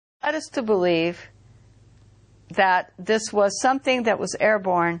led us to believe that this was something that was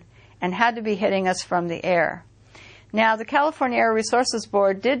airborne and had to be hitting us from the air. Now, the California Air Resources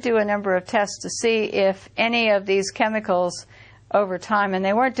Board did do a number of tests to see if any of these chemicals over time, and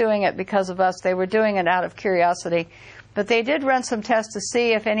they weren't doing it because of us, they were doing it out of curiosity, but they did run some tests to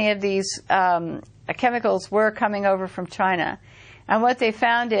see if any of these chemicals were coming over from China. And what they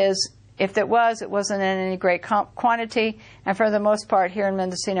found is, if it wasn't in any great quantity, and for the most part here in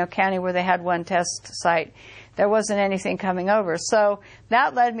Mendocino County, where they had one test site, there wasn't anything coming over. So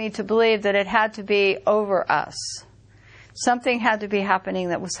that led me to believe that it had to be over us. Something had to be happening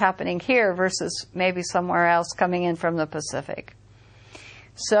that was happening here versus maybe somewhere else coming in from the Pacific.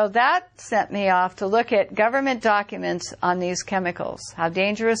 So that sent me off to look at government documents on these chemicals, how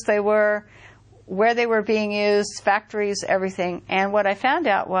dangerous they were, where they were being used, factories, everything. And what I found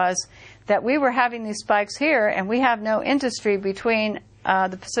out was that we were having these spikes here, and we have no industry between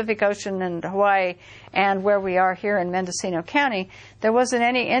the Pacific Ocean and Hawaii and where we are here in Mendocino County. There wasn't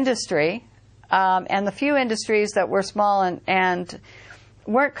any industry, and the few industries that were small and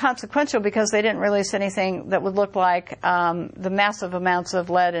weren't consequential because they didn't release anything that would look like the massive amounts of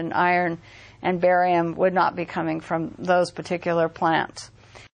lead and iron and barium would not be coming from those particular plants.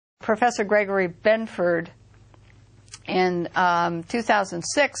 Professor Gregory Benford in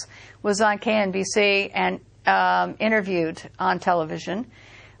 2006 was on KNBC and interviewed on television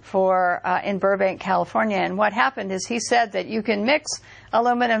in Burbank, California. And what happened is he said that you can mix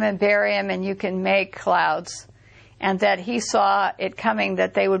aluminum and barium and you can make clouds, and that he saw it coming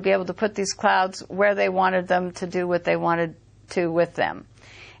that they would be able to put these clouds where they wanted them to do what they wanted to with them.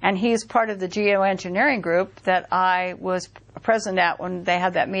 And he's part of the Geoengineering group that I was present at when they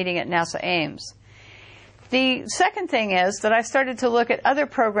had that meeting at NASA Ames. The second thing is that I started to look at other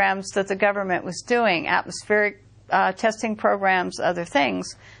programs that the government was doing, atmospheric testing programs, other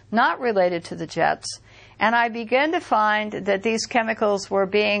things, not related to the jets. And I began to find that these chemicals were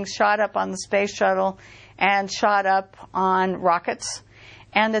being shot up on the space shuttle and shot up on rockets,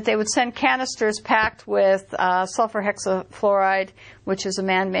 and that they would send canisters packed with sulfur hexafluoride, which is a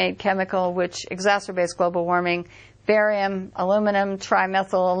man-made chemical which exacerbates global warming, barium, aluminum,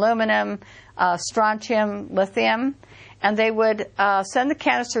 trimethyl aluminum, strontium, lithium, and they would send the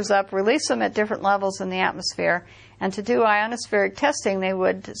canisters up, release them at different levels in the atmosphere, and to do ionospheric testing, they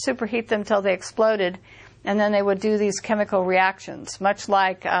would superheat them till they exploded, and then they would do these chemical reactions, much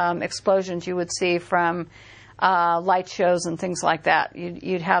like explosions you would see from light shows and things like that.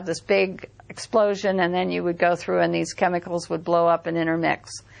 You'd have this big explosion, and then you would go through, and these chemicals would blow up and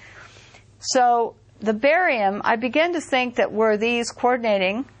intermix. So the barium, I began to think that were these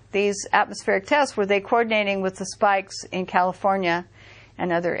coordinating, these atmospheric tests, were they coordinating with the spikes in California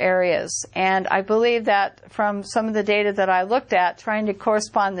and other areas? And I believe that from some of the data that I looked at, trying to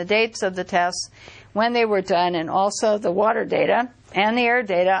correspond the dates of the tests, when they were done, and also the water data and the air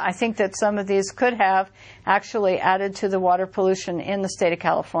data, I think that some of these could have actually added to the water pollution in the state of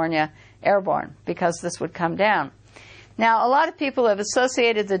California airborne, because this would come down. Now, a lot of people have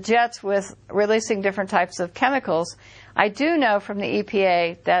associated the jets with releasing different types of chemicals. I do know from the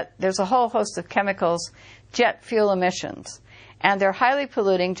EPA that there's a whole host of chemicals, jet fuel emissions, and they're highly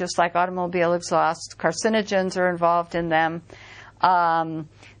polluting, just like automobile exhaust. Carcinogens are involved in them.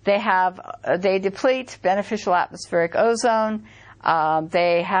 They deplete beneficial atmospheric ozone.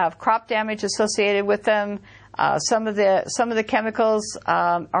 They have crop damage associated with them. Some of the chemicals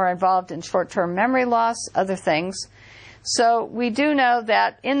are involved in short-term memory loss, other things. So we do know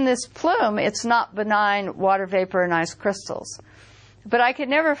that in this plume, it's not benign water vapor and ice crystals. But I could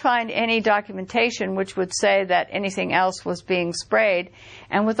never find any documentation which would say that anything else was being sprayed.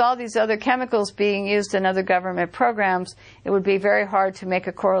 And with all these other chemicals being used in other government programs, it would be very hard to make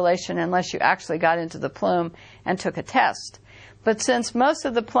a correlation unless you actually got into the plume and took a test. But since most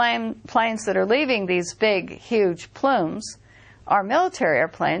of the planes that are leaving these big, huge plumes are military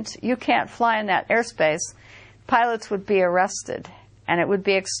airplanes, you can't fly in that airspace. Pilots would be arrested, and it would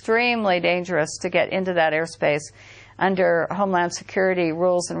be extremely dangerous to get into that airspace under Homeland Security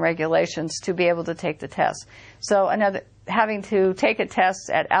rules and regulations to be able to take the test. So having to take a test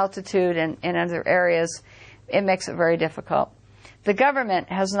at altitude and in other areas, it makes it very difficult. The government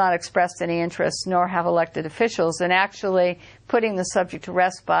has not expressed any interest, nor have elected officials, in actually putting the subject to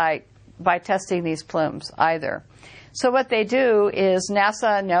rest by testing these plumes either. So what they do is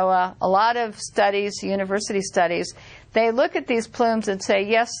NASA, NOAA, a lot of studies, university studies, they look at these plumes and say,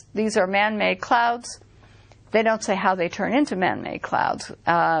 yes, these are man-made clouds. They don't say how they turn into man-made clouds,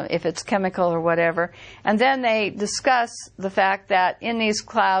 if it's chemical or whatever. And then they discuss the fact that in these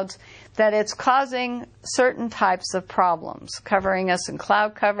clouds, that it's causing certain types of problems, covering us in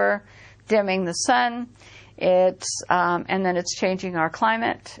cloud cover, dimming the sun, and then it's changing our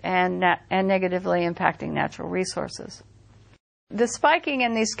climate and negatively impacting natural resources. The spiking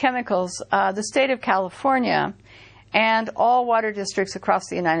in these chemicals, the state of California and all water districts across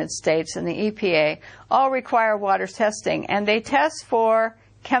the United States and the EPA all require water testing, and they test for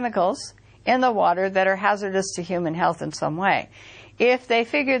chemicals in the water that are hazardous to human health in some way. If they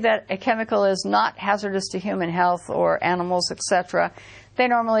figure that a chemical is not hazardous to human health or animals, etc., they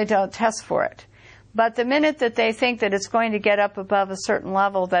normally don't test for it. But the minute that they think that it's going to get up above a certain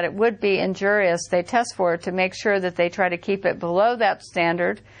level that it would be injurious, they test for it to make sure that they try to keep it below that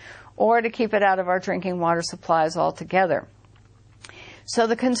standard or to keep it out of our drinking water supplies altogether. So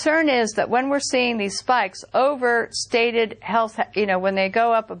the concern is that when we're seeing these spikes over stated health, when they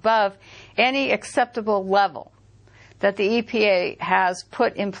go up above any acceptable level that the EPA has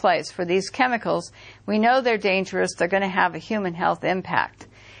put in place for these chemicals, we know they're dangerous, they're going to have a human health impact.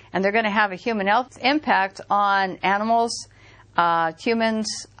 And they're going to have a human health impact on animals, humans,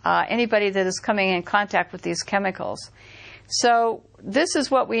 anybody that is coming in contact with these chemicals. So this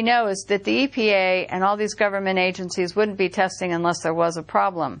is what we know, is that the EPA and all these government agencies wouldn't be testing unless there was a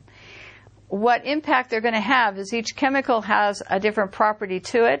problem. What impact they're going to have is each chemical has a different property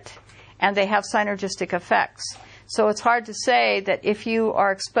to it, and they have synergistic effects. So it's hard to say that if you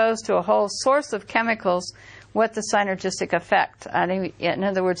are exposed to a whole source of chemicals, what the synergistic effect. In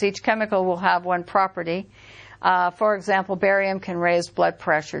other words, each chemical will have one property. For example, barium can raise blood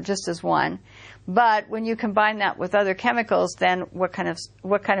pressure, just as one. But when you combine that with other chemicals, then what kind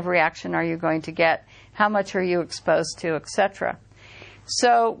of reaction are you going to get? How much are you exposed to, etc.?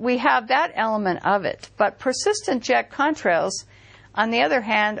 So we have that element of it. But persistent jet contrails, on the other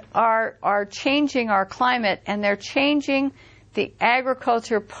hand, are changing our climate, and they're changing the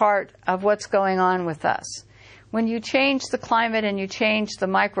agriculture part of what's going on with us. When you change the climate and you change the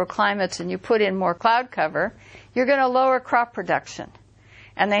microclimates and you put in more cloud cover, you're going to lower crop production.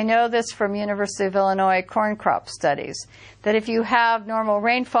 And they know this from University of Illinois corn crop studies, that if you have normal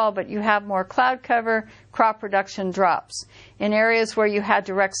rainfall but you have more cloud cover, crop production drops. In areas where you had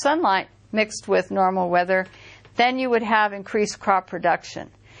direct sunlight mixed with normal weather, then you would have increased crop production.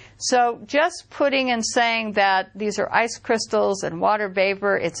 So just putting and saying that these are ice crystals and water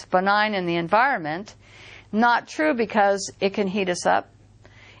vapor, it's benign in the environment, not true, because it can heat us up.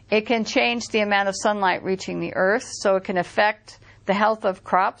 It can change the amount of sunlight reaching the earth, so it can affect the health of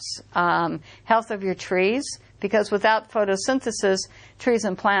crops, health of your trees, because without photosynthesis, trees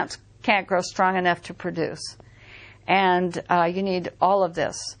and plants can't grow strong enough to produce. And you need all of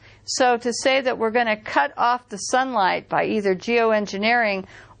this. So to say that we're going to cut off the sunlight by either geoengineering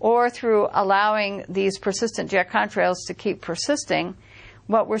or through allowing these persistent jet contrails to keep persisting,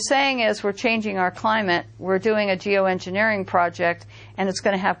 what we're saying is we're changing our climate, we're doing a geoengineering project, and it's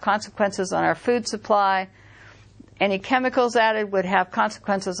going to have consequences on our food supply. Any chemicals added would have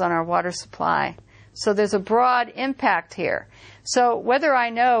consequences on our water supply. So there's a broad impact here. So whether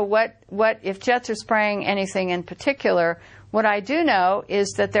I know what if jets are spraying anything in particular, what I do know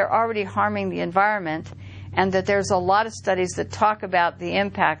is that they're already harming the environment, and that there's a lot of studies that talk about the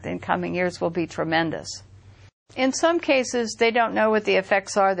impact in coming years will be tremendous. In some cases, they don't know what the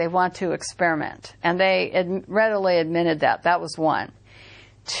effects are. They want to experiment. And they readily admitted that. That was one.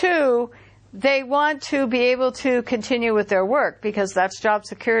 Two, they want to be able to continue with their work, because that's job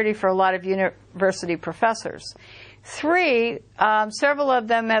security for a lot of university professors. Three, several of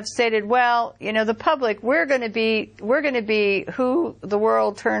them have stated, well, the public, we're going to be who the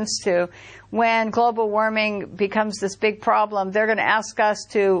world turns to when global warming becomes this big problem. They're going to ask us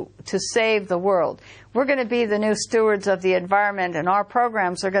to save the world. We're going to be the new stewards of the environment, and our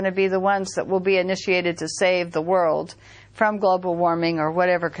programs are going to be the ones that will be initiated to save the world from global warming or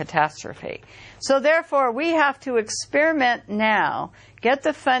whatever catastrophe. So therefore, we have to experiment now, get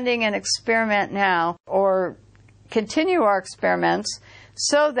the funding and experiment now, or continue our experiments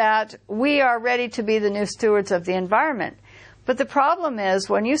so that we are ready to be the new stewards of the environment. But the problem is,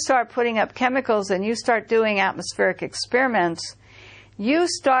 when you start putting up chemicals and you start doing atmospheric experiments, you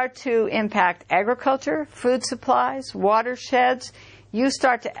start to impact agriculture, food supplies, watersheds. You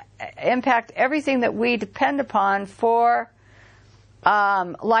start to impact everything that we depend upon for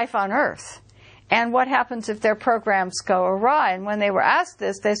life on Earth. And what happens if their programs go awry? And when they were asked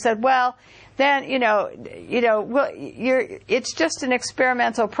this, they said, well, then, it's just an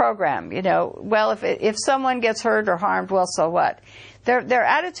experimental program. Well, if someone gets hurt or harmed, well, so what? Their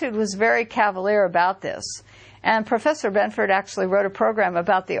attitude was very cavalier about this. And Professor Benford actually wrote a program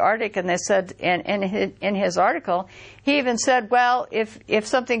about the Arctic, and they said in his article, he even said, well, if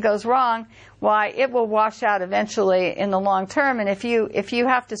something goes wrong, why, it will wash out eventually in the long term, and if you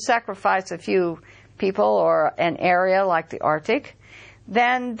have to sacrifice a few people or an area like the Arctic,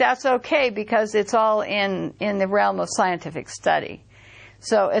 then that's okay, because it's all in the realm of scientific study.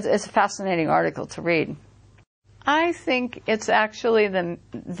 So it's a fascinating article to read. I think it's actually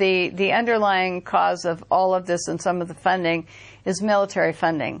the underlying cause of all of this and some of the funding is military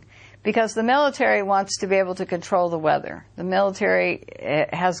funding, because the military wants to be able to control the weather. The military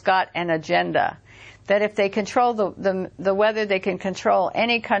has got an agenda that if they control the weather, they can control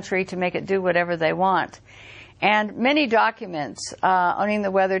any country to make it do whatever they want. And many documents, Owning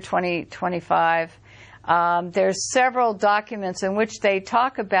the Weather 2025, there's several documents in which they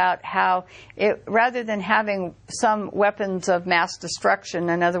talk about how rather than having some weapons of mass destruction,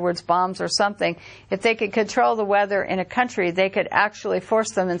 in other words, bombs or something, if they could control the weather in a country, they could actually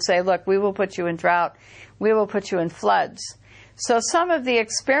force them and say, look, we will put you in drought, we will put you in floods. So some of the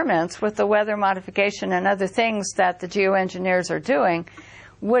experiments with the weather modification and other things that the geoengineers are doing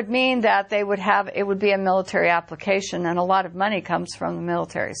would mean that it would be a military application, and a lot of money comes from the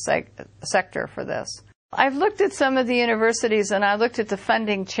military sector for this. I've looked at some of the universities, and I looked at the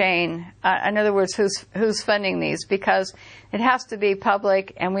funding chain, in other words, who's funding these, because it has to be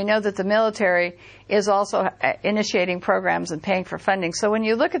public, and we know that the military is also initiating programs and paying for funding. So when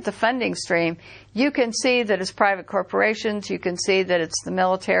you look at the funding stream, you can see that it's private corporations, you can see that it's the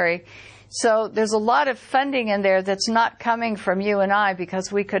military. So there's a lot of funding in there that's not coming from you and I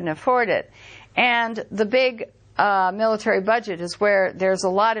because we couldn't afford it. And the big military budget is where there's a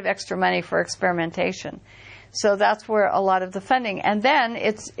lot of extra money for experimentation. So that's where a lot of the funding. And then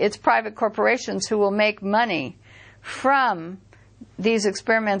it's private corporations who will make money from these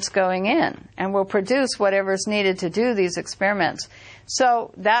experiments going in and will produce whatever is needed to do these experiments.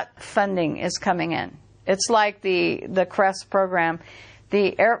 So that funding is coming in. It's like the CRES program,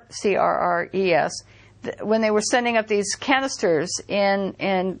 the CRRES, when they were sending up these canisters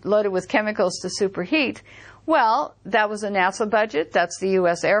loaded with chemicals to superheat. Well, that was a NASA budget, that's the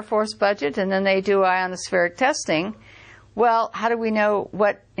U.S. Air Force budget, and then they do ionospheric testing. Well, how do we know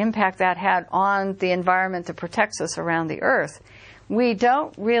what impact that had on the environment that protects us around the Earth? We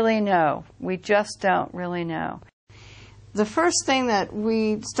don't really know. We just don't really know. The first thing that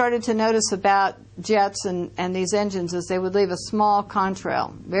we started to notice about jets and these engines is they would leave a small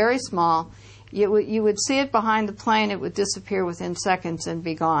contrail, very small. You would see it behind the plane, it would disappear within seconds and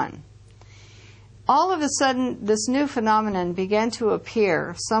be gone. All of a sudden, this new phenomenon began to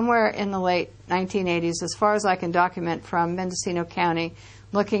appear somewhere in the late 1980s, as far as I can document from Mendocino County,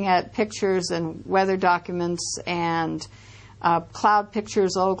 looking at pictures and weather documents and cloud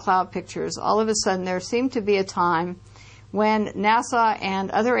pictures, old cloud pictures. All of a sudden, there seemed to be a time when NASA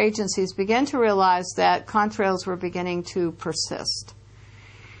and other agencies began to realize that contrails were beginning to persist.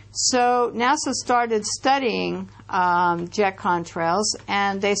 So NASA started studying jet contrails,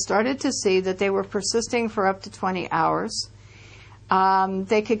 and they started to see that they were persisting for up to 20 hours.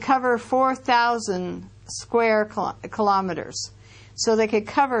 They could cover 4,000 square kilometers. So they could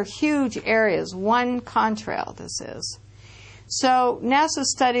cover huge areas, one contrail this is. So NASA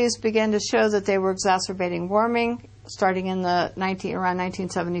studies began to show that they were exacerbating warming starting in around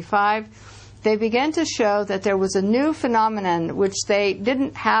 1975. They began to show that there was a new phenomenon which they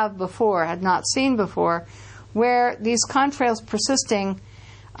didn't have before, had not seen before, where these contrails persisting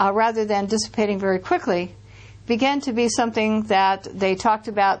rather than dissipating very quickly began to be something that they talked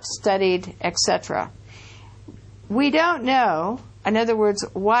about, studied, etc. We don't know, in other words,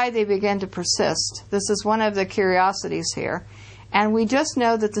 why they began to persist. This is one of the curiosities here. And we just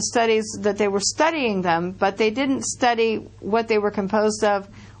know that the studies, that they were studying them, but they didn't study what they were composed of,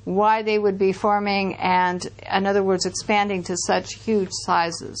 why they would be forming, and, in other words, expanding to such huge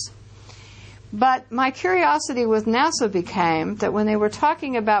sizes. But my curiosity with NASA became that when they were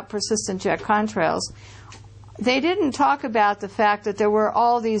talking about persistent jet contrails, they didn't talk about the fact that there were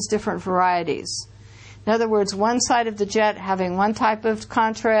all these different varieties. In other words, one side of the jet having one type of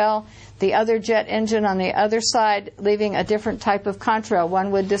contrail, the other jet engine on the other side leaving a different type of contrail.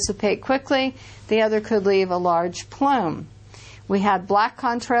 One would dissipate quickly, the other could leave a large plume. We had black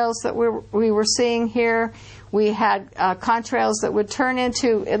contrails that we were seeing here. We had contrails that would turn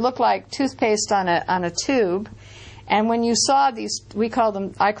into, it looked like toothpaste on a tube. And when you saw these,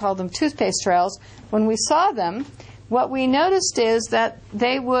 I call them toothpaste trails. When we saw them, what we noticed is that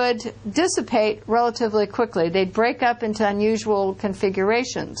they would dissipate relatively quickly. They'd break up into unusual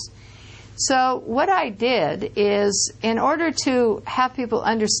configurations. So what I did is, in order to have people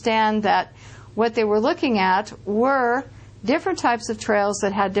understand that What they were looking at were different types of trails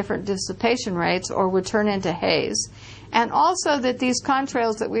that had different dissipation rates or would turn into haze, and also that these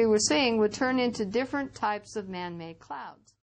contrails that we were seeing would turn into different types of man-made clouds.